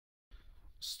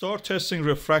Start testing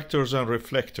refractors and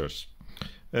reflectors.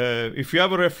 If you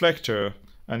have a reflector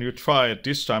and you try it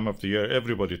this time of the year,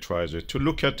 everybody tries it, to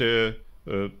look at the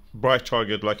bright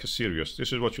target like a Sirius.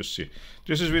 This is what you see.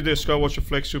 This is with the Skywatcher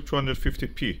FlexTube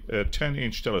 250p, a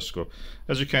 10-inch telescope.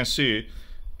 As you can see,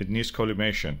 it needs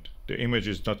collimation. The image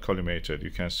is not collimated.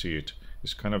 You can see it.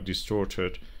 It's kind of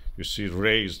distorted. You see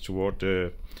rays toward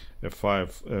the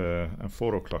 5 and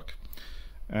 4 o'clock.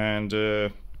 And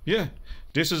yeah,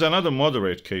 this is another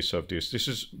moderate case of this. This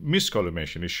is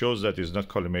miscollimation. It shows that it's not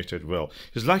collimated well.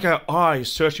 It's like our eye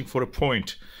searching for a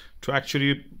point to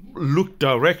actually look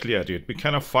directly at it. We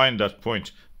cannot find that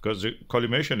point because the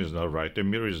collimation is not right. The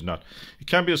mirror is not. It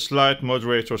can be a slight,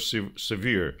 moderate, or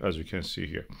severe, as you can see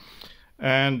here.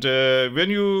 And when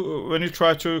you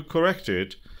try to correct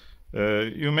it,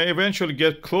 you may eventually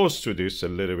get close to this a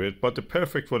little bit, but the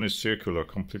perfect one is circular,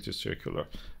 completely circular,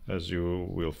 as you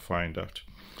will find out.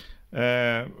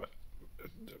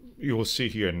 You will see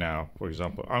here now, for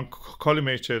example,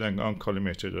 collimated and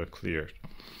uncollimated are cleared.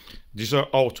 These are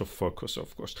out of focus,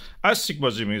 of course.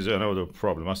 Astigmatism is another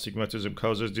problem. Astigmatism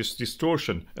causes this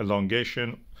distortion,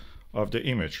 elongation of the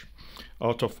image.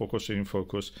 Out of focus, in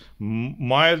focus.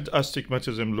 Mild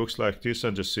astigmatism looks like this,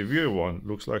 and the severe one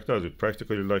looks like that. It's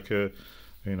practically like a,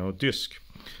 disc.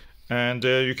 And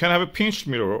you can have a pinched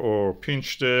mirror or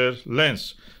pinched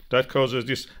lens that causes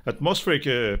this atmospheric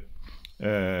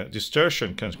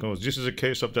distortion. This is a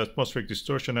case of the atmospheric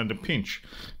distortion, and the pinch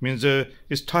means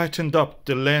it's tightened up.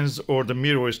 The lens or the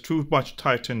mirror is too much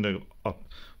tightened up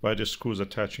by the screws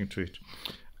attaching to it.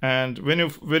 And when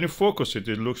you focus it,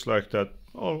 it looks like that,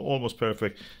 almost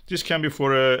perfect. This can be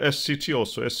for a SCT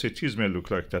also. SCTs may look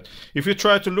like that. If you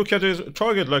try to look at a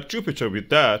target like Jupiter with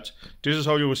that, this is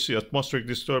how you will see atmospheric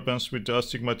disturbance with the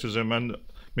astigmatism and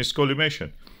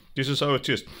miscollimation. This is how it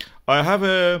is. I have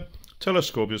a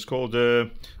telescope. It's called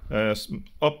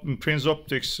Prince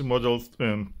Optics model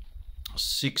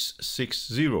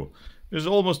 660. It's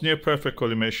almost near perfect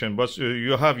collimation, but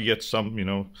you have yet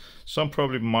some, some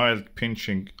probably mild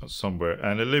pinching somewhere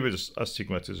and a little bit of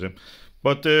astigmatism.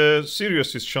 But the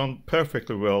Sirius is shown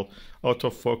perfectly well out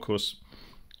of focus.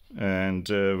 And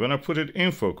when I put it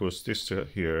in focus, this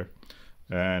here,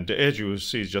 and the edge you will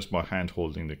see is just my hand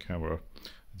holding the camera,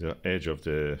 the edge of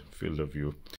the field of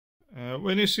view.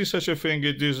 When you see such a thing,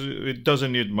 it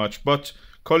doesn't need much, but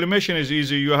collimation is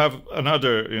easy. You have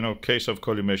another, case of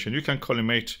collimation. You can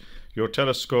collimate your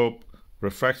telescope,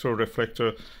 refractor, or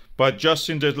reflector by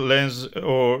adjusting the lens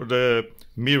or the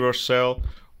mirror cell,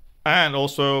 and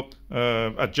also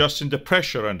adjusting the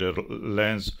pressure on the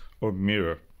lens or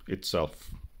mirror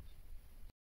itself.